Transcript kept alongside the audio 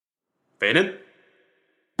Faded.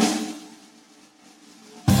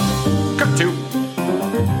 Cut to.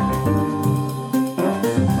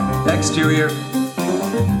 Exterior.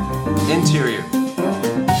 Interior.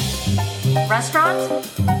 Restaurant?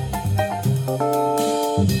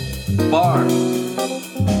 Bar.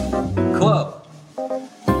 Club.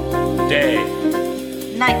 Day.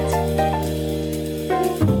 Night.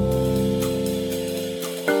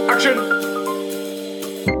 Action.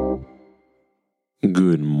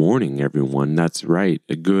 Good morning, everyone. That's right.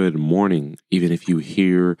 Good morning. Even if you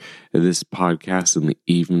hear this podcast in the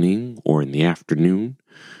evening or in the afternoon,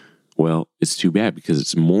 well, it's too bad because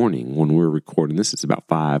it's morning when we're recording this. It's about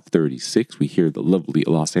 5:36. We hear the lovely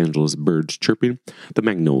Los Angeles birds chirping. The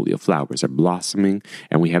magnolia flowers are blossoming,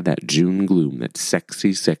 and we have that June gloom, that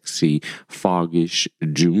sexy, foggish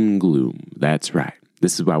June gloom. That's right.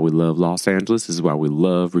 This is why we love Los Angeles. This is why we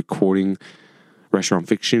love recording Restaurant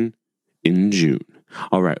Fiction in June.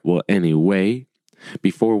 All right. Well, anyway,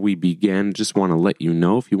 before we begin, just want to let you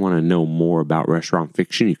know, if you want to know more about Restaurant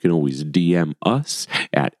Fiction, you can always DM us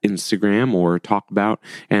at Instagram or talk about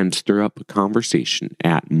and stir up a conversation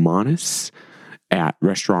at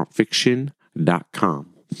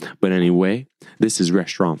monis@restaurantfiction.com. But anyway, this is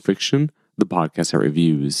Restaurant Fiction, the podcast that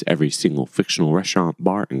reviews every single fictional restaurant,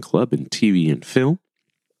 bar, and club, and TV and film.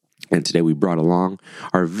 And today we brought along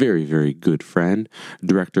our very, very good friend,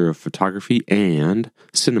 director of photography and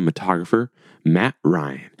cinematographer, Matt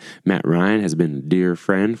Ryan. Matt Ryan has been a dear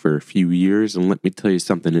friend for a few years, and let me tell you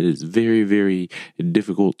something, it is very, very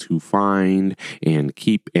difficult to find and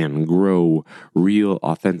keep and grow real,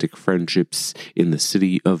 authentic friendships in the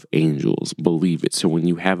city of Angels. Believe it. So when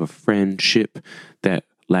you have a friendship that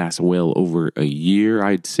lasts well over a year,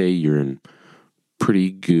 I'd say you're in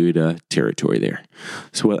pretty good territory there.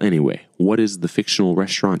 So, well, anyway, what is the fictional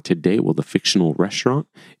restaurant today? Well, the fictional restaurant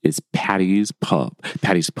is Paddy's Pub.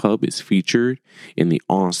 Paddy's Pub is featured in the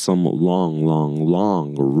awesome, long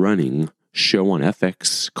running show on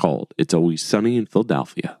FX called It's Always Sunny in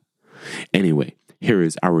Philadelphia. Anyway, here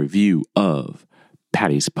is our review of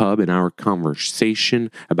Paddy's Pub and our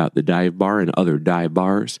conversation about the dive bar and other dive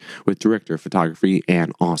bars with director of photography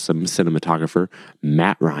and awesome cinematographer,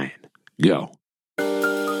 Matt Ryan. Go.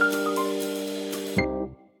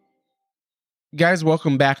 Guys,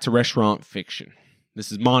 welcome back to Restaurant Fiction. This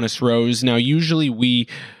is Monis Rose. Now, usually we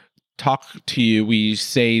talk to you, we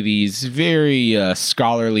say these very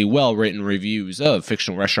scholarly, well-written reviews of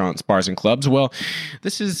fictional restaurants, bars, and clubs. Well,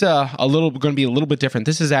 this is going to be a little bit different.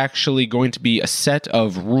 This is actually going to be a set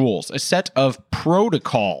of rules, a set of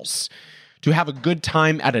protocols to have a good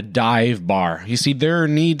time at a dive bar. You see, there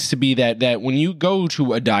needs to be that when you go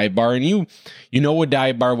to a dive bar, and you know a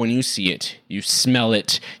dive bar when you see it, you smell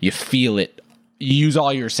it, you feel it, you use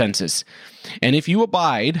all your senses. And if you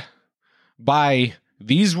abide by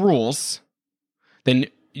these rules, then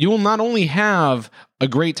you will not only have a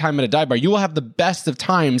great time at a dive bar, you will have the best of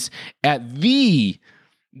times at the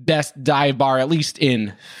best dive bar, at least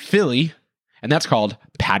in Philly, and that's called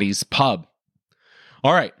Paddy's Pub.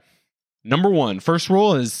 All right. Number one, first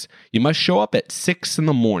rule is you must show up at 6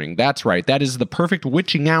 a.m. That's right. That is the perfect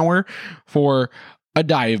witching hour for a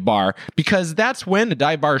dive bar, because that's when a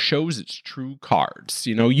dive bar shows its true cards.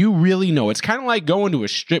 You know, you really know. It's kind of like going to a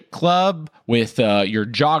strip club with your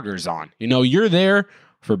joggers on. You know, you're there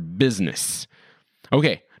for business.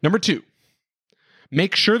 Okay, number two,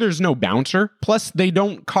 make sure there's no bouncer. Plus, they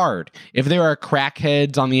don't card. If there are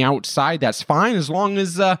crackheads on the outside, that's fine, as long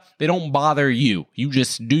as they don't bother you. You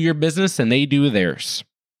just do your business and they do theirs.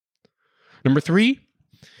 Number three,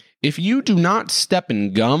 if you do not step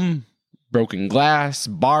in gum, broken glass,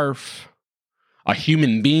 barf, a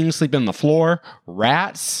human being sleeping on the floor,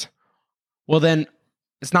 rats, well then,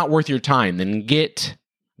 it's not worth your time. Then get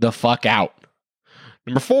the fuck out.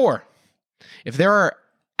 Number four, if there are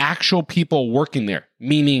actual people working there,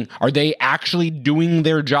 meaning are they actually doing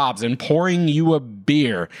their jobs and pouring you a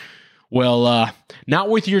beer, well, not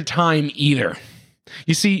worth your time either.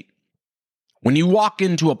 You see, when you walk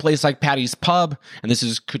into a place like Paddy's Pub, and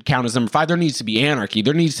could count as number 5, there needs to be anarchy.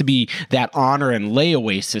 There needs to be that honor and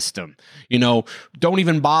layaway system. You know, don't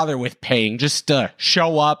even bother with paying. Just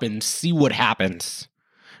show up and see what happens.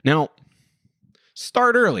 Now,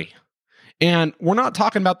 start early. And we're not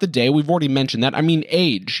talking about the day. We've already mentioned that. I mean,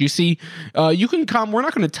 age. You see, you can come. We're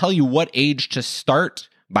not going to tell you what age to start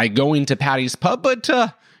by going to Paddy's Pub, but,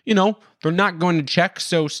 they're not going to check,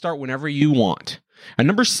 so start whenever you want. And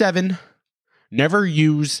number 7, never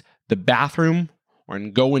use the bathroom or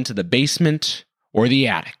go into the basement or the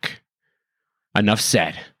attic. Enough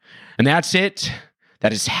said. And that's it.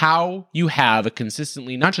 That is how you have a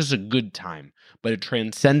consistently, not just a good time, but a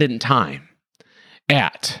transcendent time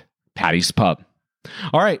at Paddy's Pub.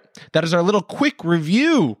 All right, that is our little quick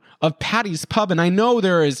review of Paddy's Pub, and I know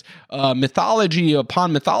there is mythology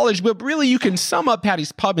upon mythology, but really you can sum up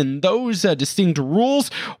Paddy's Pub in those distinct rules.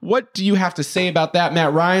 What do you have to say about that,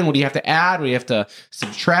 Matt Ryan? What do you have to add? What do you have to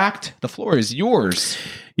subtract? The floor is yours.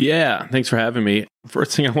 Yeah, thanks for having me.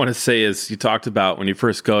 First thing I want to say is you talked about when you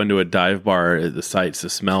first go into a dive bar, the sights, the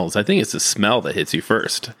smells. I think it's the smell that hits you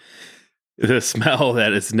first. The smell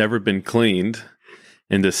that has never been cleaned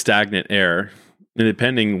into stagnant air. And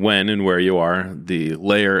depending when and where you are, the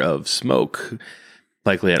layer of smoke,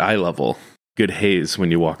 likely at eye level, good haze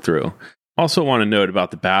when you walk through. Also want to note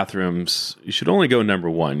about the bathrooms, you should only go number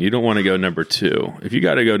 1. You don't want to go number 2. If you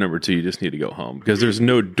got to go number 2, you just need to go home because there's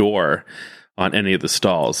no door on any of the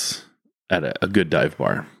stalls at a good dive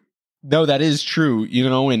bar. No, that is true.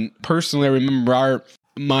 And personally, I remember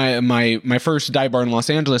my first dive bar in Los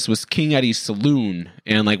Angeles was King Eddie's Saloon.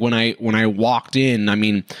 And like when I walked in, I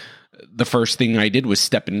mean, the first thing I did was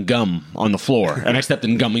step in gum on the floor, and I stepped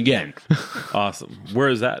in gum again. Awesome. Where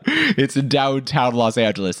is that? It's in downtown Los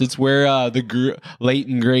Angeles. It's where the late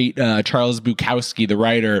and great Charles Bukowski, the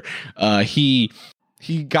writer, he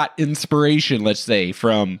got inspiration, let's say,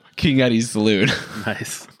 from King Eddie's Saloon.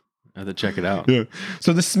 Nice. I have to check it out. Yeah.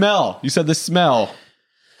 So the smell. You said the smell.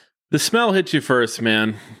 The smell hits you first,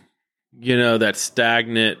 man. That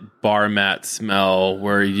stagnant bar mat smell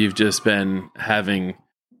where you've just been having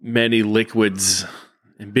many liquids,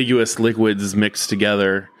 ambiguous liquids mixed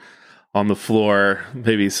together on the floor,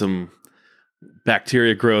 maybe some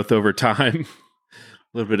bacteria growth over time,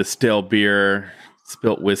 a little bit of stale beer,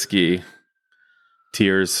 spilt whiskey,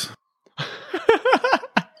 tears.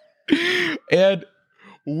 And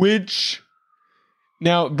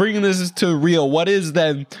now bringing this to real, what is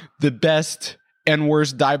then the best and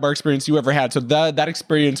worst dive bar experience you ever had? So that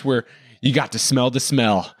experience where you got to smell the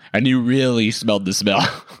smell, and you really smelled the smell.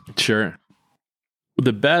 Sure.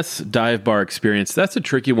 The best dive bar experience, that's a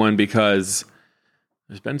tricky one because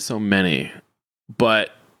there's been so many.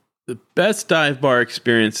 But the best dive bar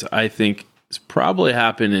experience, I think, has probably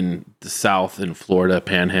happened in the South in Florida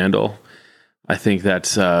Panhandle. I think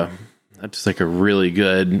that's like a really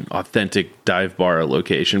good, authentic dive bar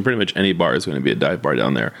location. Pretty much any bar is going to be a dive bar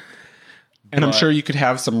down there. And I'm sure you could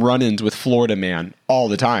have some run-ins with Florida Man all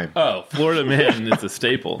the time. Oh, Florida Man is a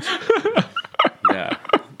staple. Yeah.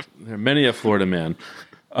 There are many a Florida Man.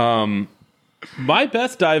 My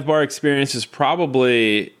best dive bar experience is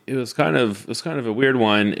probably, it was kind of a weird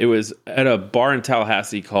one. It was at a bar in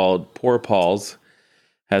Tallahassee called Poor Paul's.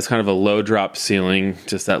 Has kind of a low drop ceiling,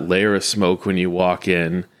 just that layer of smoke when you walk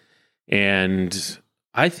in. And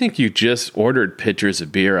I think you just ordered pitchers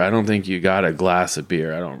of beer. I don't think you got a glass of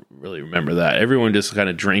beer. I don't really remember that. Everyone just kind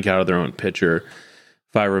of drank out of their own pitcher.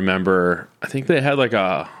 If I remember, I think they had like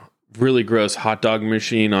a really gross hot dog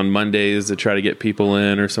machine on Mondays to try to get people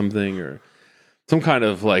in or something, or some kind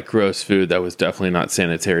of like gross food that was definitely not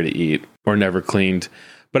sanitary to eat or never cleaned.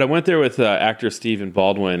 But I went there with actor Stephen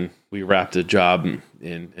Baldwin. We wrapped a job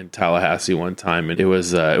in Tallahassee one time, and it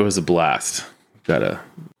was a blast. Got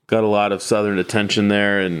a lot of Southern attention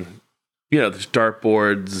there, and there's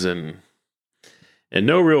dartboards and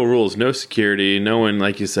no real rules, no security, no one,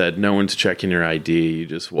 like you said, no one's checking your ID. You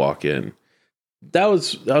just walk in. That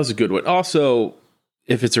was a good one. Also,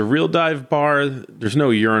 if it's a real dive bar, there's no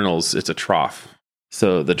urinals; it's a trough.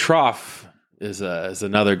 So the trough is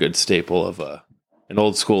another good staple of an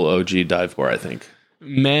old school OG dive bar, I think.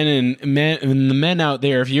 And the men out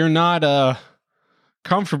there, if you're not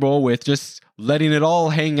comfortable with just letting it all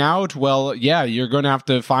hang out, well, yeah, you're going to have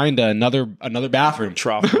to find another bathroom.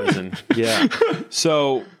 Trough prison. Yeah.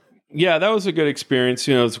 So, yeah, that was a good experience.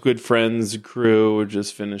 It was good friends, crew. We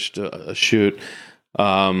just finished a shoot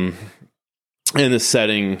in the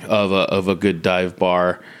setting of a good dive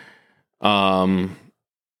bar.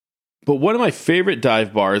 But one of my favorite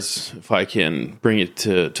dive bars, if I can bring it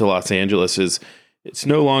to Los Angeles, is it's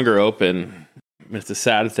no longer open. It's a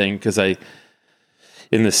sad thing because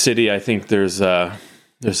in the city, I think there's a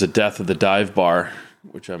death of the dive bar,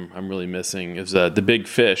 which I'm really missing. Is the Big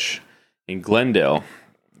Fish in Glendale.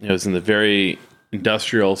 It was in the very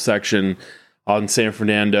industrial section on San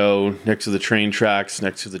Fernando, next to the train tracks,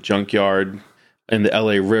 next to the junkyard, and the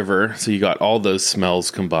LA River. So you got all those smells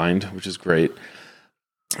combined, which is great.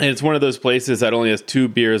 And it's one of those places that only has 2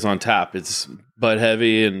 beers on tap. It's Bud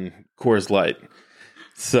Heavy and Coors Light.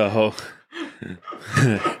 So,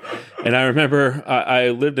 and I remember I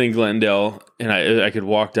lived in Glendale, and I could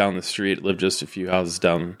walk down the street, lived just a few houses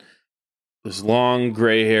down. This long,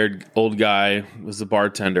 gray-haired old guy was the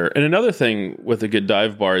bartender. And another thing with a good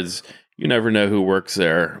dive bar is you never know who works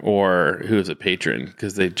there or who is a patron,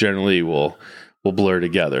 because they generally will will blur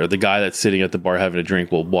together. The guy that's sitting at the bar having a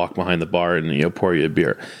drink will walk behind the bar and pour you a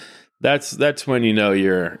beer. That's when you know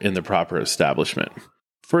you're in the proper establishment.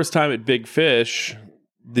 First time at Big Fish,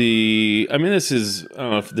 this is, I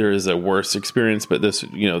don't know if there is a worse experience, but this,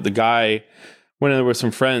 the guy, when there were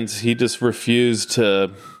some friends, he just refused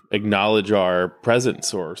to acknowledge our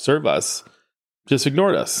presence or serve us, just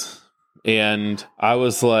ignored us. And I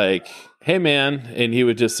was like, hey man, and he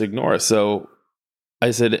would just ignore us. So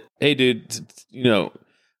I said, hey dude,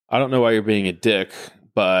 I don't know why you're being a dick,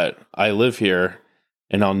 but I live here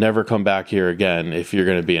and I'll never come back here again if you're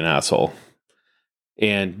going to be an asshole.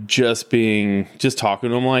 And just talking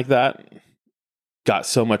to him like that got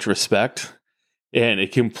so much respect, and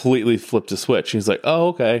it completely flipped a switch. He's like, oh,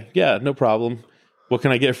 okay. Yeah, no problem. What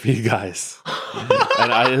can I get for you guys?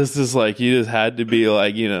 And I was just like, you just had to be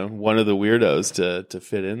like, one of the weirdos to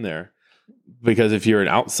fit in there, because if you're an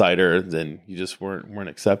outsider, then you just weren't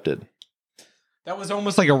accepted. That was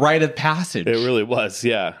almost like a rite of passage. It really was.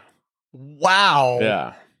 Yeah. Wow.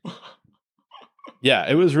 Yeah. Yeah,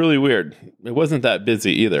 it was really weird. It wasn't that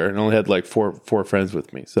busy either. And I only had like four friends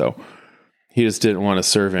with me. So he just didn't want to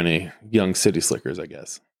serve any young city slickers, I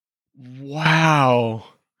guess. Wow.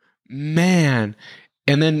 Man.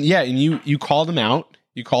 And then, yeah, and you called him out.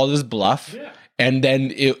 You called his bluff. Yeah. And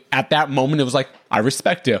then at that moment, it was like, I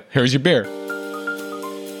respect you. Here's your beer.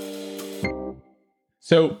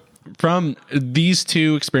 So from these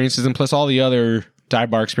two experiences and plus all the other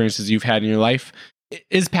dive bar experiences you've had in your life,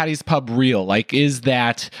 is Paddy's Pub real? Like, is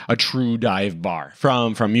that a true dive bar?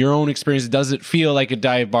 From your own experience, does it feel like a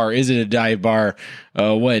dive bar? Is it a dive bar?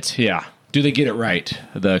 Yeah. Do they get it right?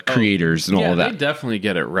 The creators and all of that? Yeah, they definitely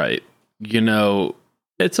get it right.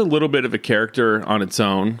 It's a little bit of a character on its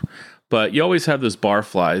own, but you always have those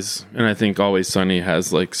barflies. And I think Always Sunny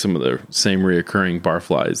has like some of the same reoccurring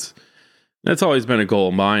barflies. That's always been a goal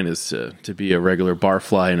of mine, is to be a regular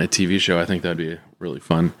barfly in a TV show. I think that'd be really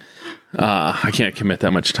fun. I can't commit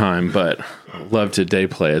that much time, but I'd love to day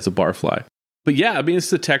play as a barfly. But yeah, it's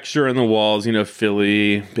the texture in the walls,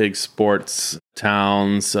 Philly, big sports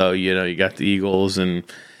town. So, you got the Eagles, and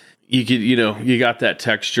you got that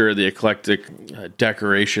texture, the eclectic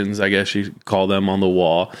decorations, I guess you call them, on the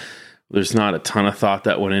wall. There's not a ton of thought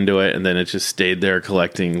that went into it. And then it just stayed there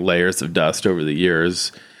collecting layers of dust over the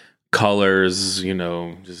years. Colors,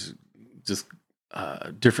 just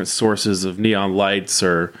different sources of neon lights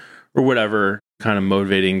or whatever, kind of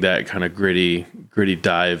motivating that kind of gritty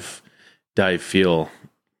dive feel.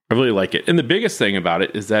 I really like it. And the biggest thing about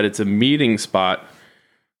it is that it's a meeting spot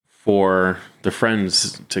for the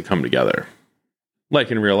friends to come together. Like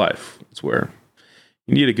in real life, it's where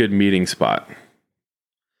you need a good meeting spot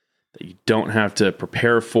that you don't have to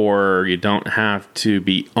prepare for, you don't have to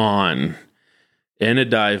be on. In a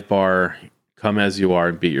dive bar, come as you are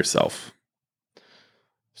and be yourself.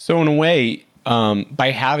 So in a way,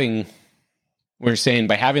 by having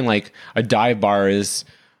like a dive bar is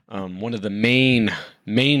one of the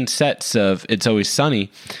main sets of It's Always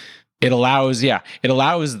Sunny, it allows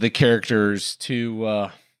the characters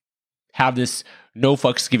to have this no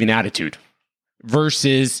fucks given attitude,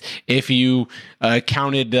 versus if you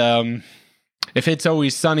counted. If It's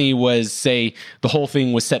Always Sunny was, say, the whole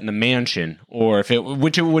thing was set in a mansion, or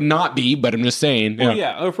which it would not be, but I'm just saying. Well,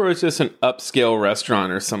 yeah, or if it was just an upscale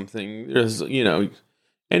restaurant or something, there's,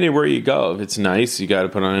 anywhere you go, if it's nice, you got to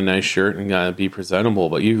put on a nice shirt and got to be presentable,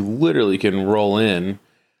 but you literally can roll in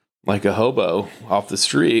like a hobo off the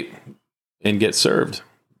street and get served.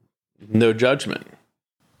 No judgment.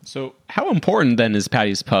 So how important then is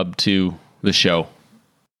Paddy's Pub to the show?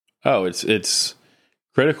 Oh, it's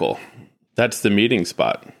critical. That's the meeting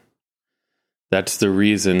spot. That's the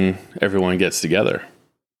reason everyone gets together.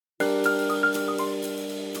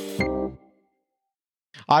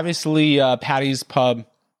 Obviously, Paddy's Pub,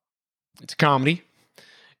 it's a comedy.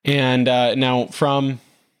 And now from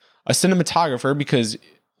a cinematographer, because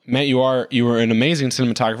Matt, you were an amazing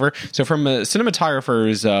cinematographer. So from a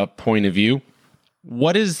cinematographer's point of view,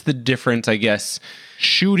 what is the difference, I guess,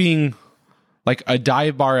 shooting like a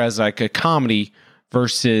dive bar as like a comedy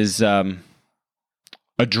versus a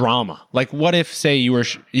drama? Like, what if, say, you were,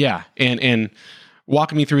 and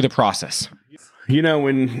walk me through the process.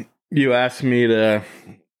 When you asked me to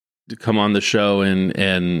come on the show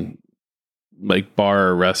and like bar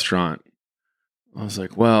or restaurant, I was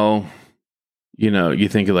like, well, you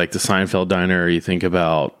think of like the Seinfeld Diner, you think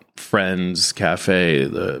about Friends Cafe,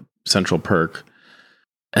 the Central Perk.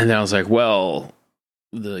 And then I was like, well,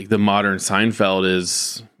 the modern Seinfeld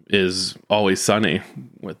is Always Sunny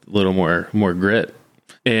with a little more grit.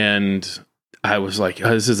 And I was like,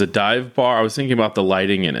 oh, this is a dive bar. I was thinking about the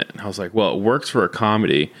lighting in it. I was like, well, it works for a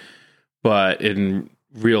comedy, but in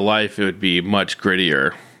real life, it would be much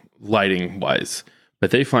grittier lighting wise.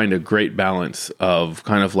 But they find a great balance of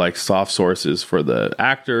kind of like soft sources for the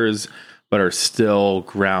actors, but are still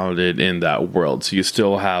grounded in that world. So you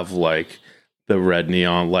still have like the red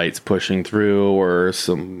neon lights pushing through, or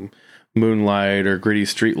some moonlight or gritty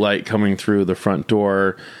street light coming through the front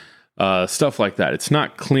door, stuff like that. It's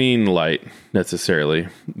not clean light necessarily,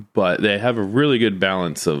 but they have a really good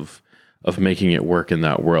balance of making it work in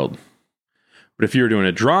that world. But if you're doing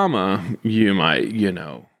a drama, you might,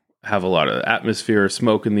 have a lot of atmosphere,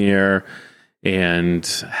 smoke in the air, and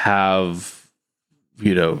have,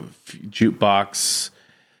 jukebox,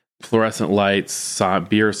 fluorescent lights,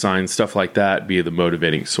 beer signs, stuff like that be the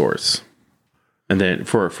motivating source. And then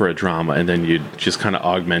for a drama, and then you just kind of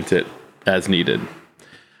augment it as needed.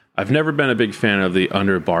 I've never been a big fan of the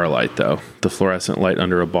under bar light, though. The fluorescent light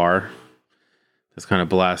under a bar that's kind of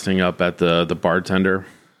blasting up at the bartender.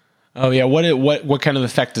 Oh yeah, what kind of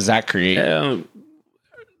effect does that create?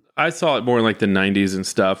 I saw it more in like the 90s and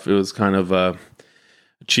stuff. It was kind of a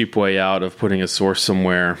cheap way out of putting a source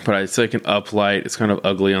somewhere, but it's like an uplight. It's kind of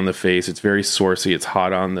ugly on the face. It's very sourcey. It's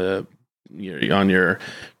hot on on your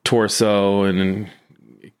torso, and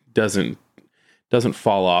it doesn't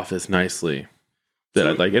fall off as nicely that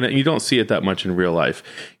I'd like. And you don't see it that much in real life.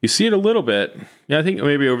 You see it a little bit. Yeah, I think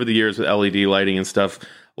maybe over the years with LED lighting and stuff,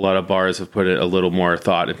 a lot of bars have put a little more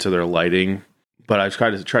thought into their lighting, but I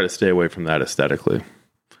try to stay away from that aesthetically.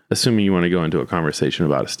 Assuming you want to go into a conversation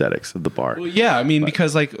about aesthetics of the bar. Well, yeah, I mean,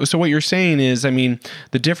 because so what you're saying is, I mean,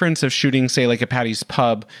 the difference of shooting, say, like a Paddy's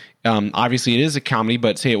Pub, obviously it is a comedy,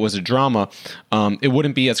 but say it was a drama, it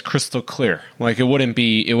wouldn't be as crystal clear. Like it wouldn't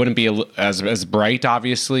be as bright.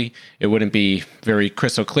 Obviously, it wouldn't be very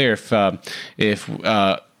crystal clear if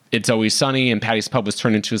It's Always Sunny and Paddy's Pub was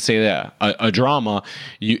turned into, say, a drama.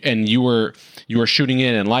 You were shooting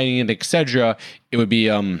it and lighting it, etc. It would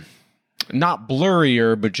be not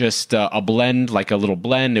blurrier, but just a blend, like a little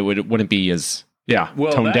blend. It wouldn't be as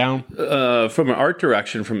toned down. From an art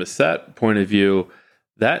direction, from a set point of view,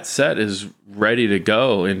 that set is ready to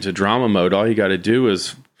go into drama mode. All you got to do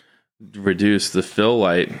is reduce the fill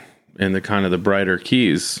light and the kind of the brighter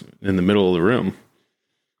keys in the middle of the room.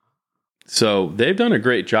 So they've done a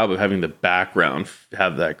great job of having the background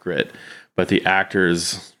have that grit, but the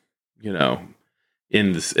actors,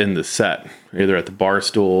 in the set, either at the bar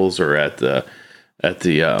stools or at the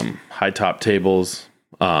high top tables.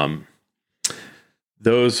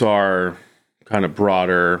 Those are kind of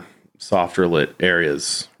broader, softer lit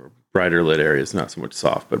areas, or brighter lit areas, not so much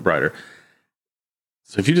soft, but brighter.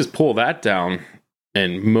 So if you just pull that down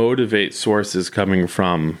and motivate sources coming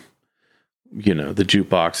from, the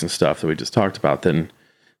jukebox and stuff that we just talked about, then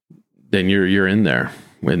you're in there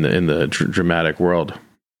in the dramatic world.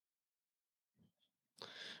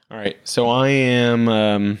 All right, so I'm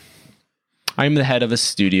the head of a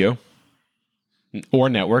studio or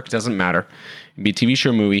network, doesn't matter. It'd be a TV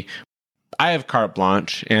show, movie. I have carte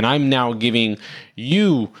blanche, and I'm now giving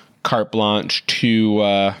you carte blanche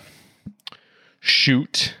to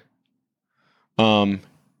shoot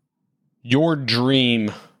your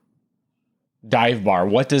dream dive bar.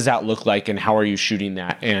 What does that look like, and how are you shooting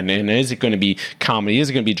that? And is it going to be comedy? Is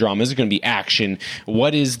it going to be drama? Is it going to be action?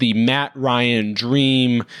 What is the Matt Ryan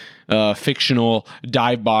dream fictional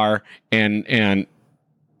dive bar? And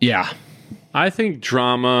yeah, I think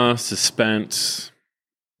drama, suspense,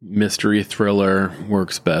 mystery, thriller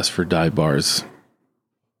works best for dive bars.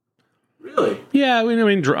 Really? Yeah, I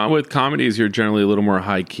mean, with comedies, you're generally a little more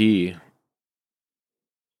high key.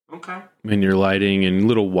 Okay. In your lighting and a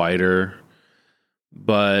little wider.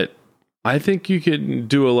 But I think you could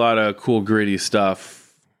do a lot of cool, gritty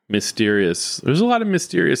stuff, mysterious. There's a lot of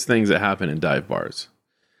mysterious things that happen in dive bars.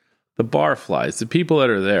 The bar flies, the people that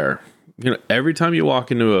are there. Every time you walk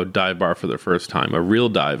into a dive bar for the first time, a real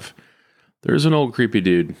dive, there's an old creepy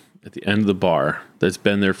dude at the end of the bar that's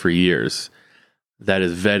been there for years that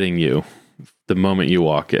is vetting you the moment you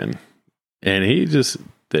walk in. And you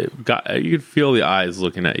could feel the eyes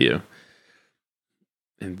looking at you.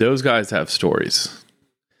 And those guys have stories.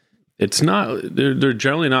 They're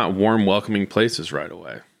generally not warm, welcoming places right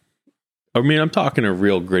away. I mean, I'm talking a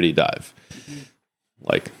real gritty dive.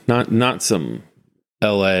 Like not some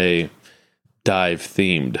LA dive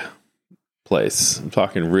themed place. I'm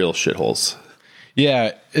talking real shitholes.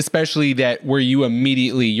 Yeah, especially that where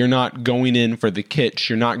you're not going in for the kitsch,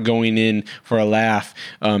 you're not going in for a laugh.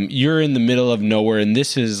 You're in the middle of nowhere, and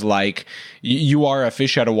this is like you are a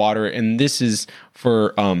fish out of water, and this is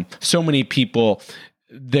for so many people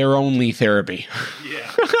their only therapy.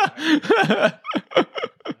 Yeah. I've heard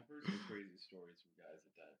some crazy stories from guys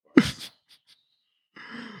at dive bars.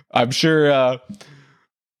 I'm sure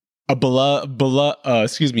above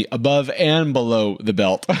and below the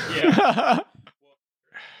belt. Yeah.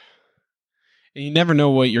 And you never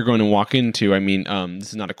know what you're going to walk into. I mean, this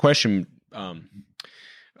is not a question. One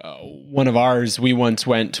of ours,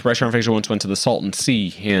 Restaurant Fiction once went to the Salton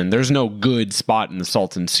Sea, and there's no good spot in the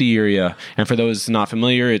Salton Sea area. And for those not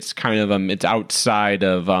familiar, it's kind of, it's outside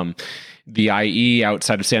of the IE,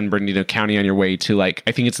 outside of San Bernardino County on your way to, like,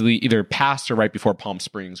 I think it's either past or right before Palm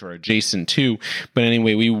Springs or adjacent to. But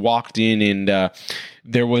anyway, we walked in, and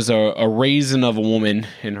there was a raisin of a woman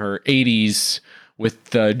in her 80s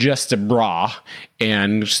with just a bra,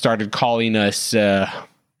 and started calling us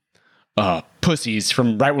pussies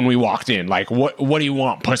from right when we walked in. Like, what do you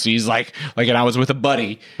want, pussies? Like, and I was with a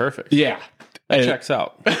buddy. Perfect. Yeah. That checks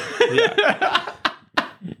out. Yeah.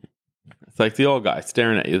 It's like the old guy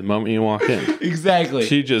staring at you the moment you walk in. Exactly.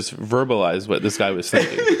 She just verbalized what this guy was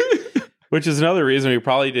thinking. Which is another reason we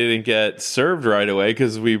probably didn't get served right away,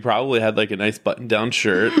 because we probably had like a nice button-down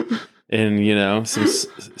shirt and, you know, some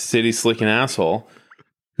city slicking asshole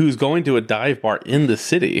who's going to a dive bar in the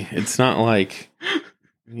city. It's not like,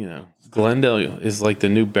 you know, Glendale is like the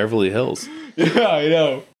new Beverly Hills. Yeah, I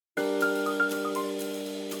know.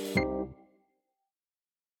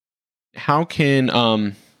 How can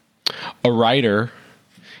a writer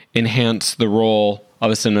enhance the role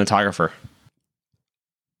of a cinematographer?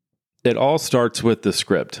 It all starts with the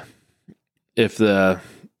script. If the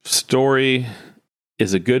story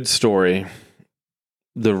is a good story,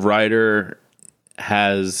 the writer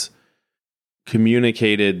has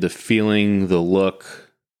communicated the feeling, the look,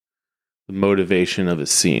 the motivation of a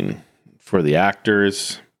scene for the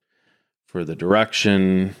actors, for the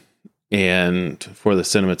direction, and for the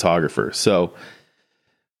cinematographer. So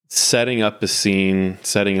setting up a scene,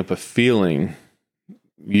 setting up a feeling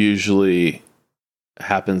usually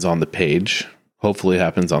happens on the page, hopefully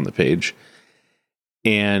happens on the page.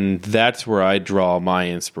 And that's where I draw my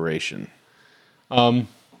inspiration. Matt,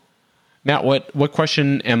 what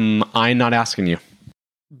question am I not asking you?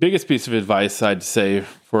 Biggest piece of advice I'd say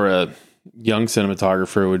for a young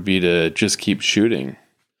cinematographer would be to just keep shooting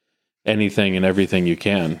anything and everything you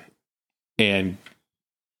can, and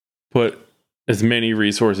put as many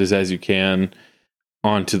resources as you can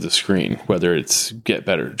onto the screen, whether it's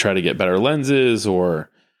try to get better lenses, or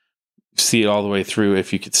see it all the way through.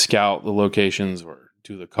 If you could scout the locations or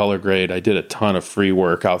do the color grade. I did a ton of free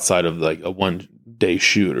work outside of like a 1-day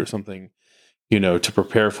shoot or something, you know, to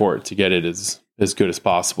prepare for it, to get it as good as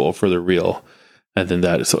possible for the reel. And then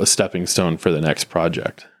that is a stepping stone for the next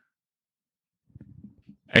project.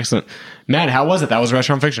 Excellent. Matt, how was it? That was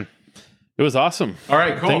Restaurant Fiction. It was awesome. All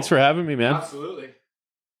right, cool. Thanks for having me, man. Absolutely.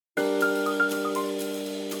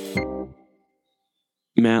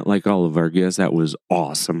 Matt, like all of our guests, that was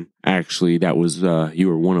awesome. Actually, that was you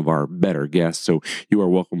were one of our better guests, so you are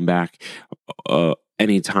welcome back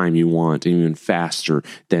anytime you want, even faster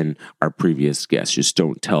than our previous guests. Just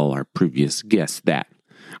don't tell our previous guests that.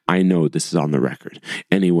 I know this is on the record.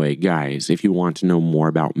 Anyway, guys, if you want to know more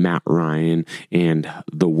about Matt Ryan and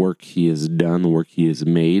the work he has done, the work he has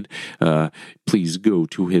made, please go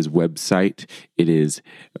to his website. It is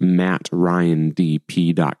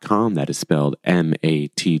mattryandp.com. That is spelled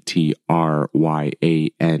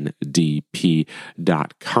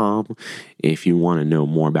MATTRYANDP.com. If you want to know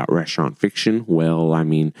more about Restaurant Fiction, well, I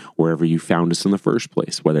mean, wherever you found us in the first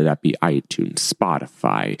place, whether that be iTunes,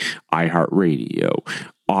 Spotify, iHeartRadio,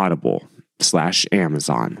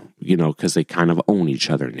 Audible/Amazon, you know, because they kind of own each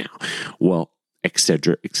other now. Well,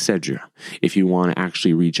 etc., etc. If you want to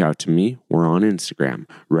actually reach out to me, we're on Instagram,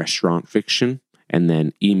 Restaurant Fiction, and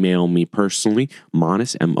then email me personally,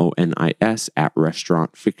 Monis, MONIS,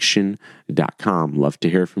 @restaurantfiction.com. Love to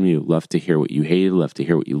hear from you. Love to hear what you hated. Love to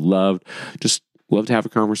hear what you loved. Just love to have a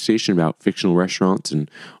conversation about fictional restaurants and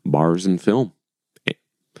bars and film.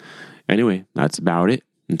 Anyway, that's about it.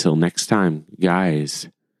 Until next time, guys,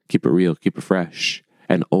 keep it real, keep it fresh,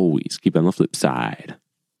 and always keep on the flip side.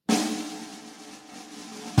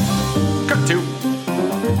 Cut to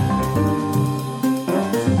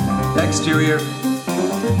Exterior.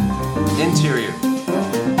 Interior.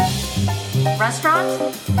 Restaurant?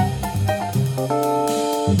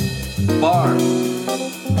 Bar.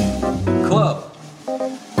 Club.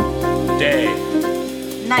 day.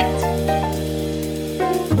 Night.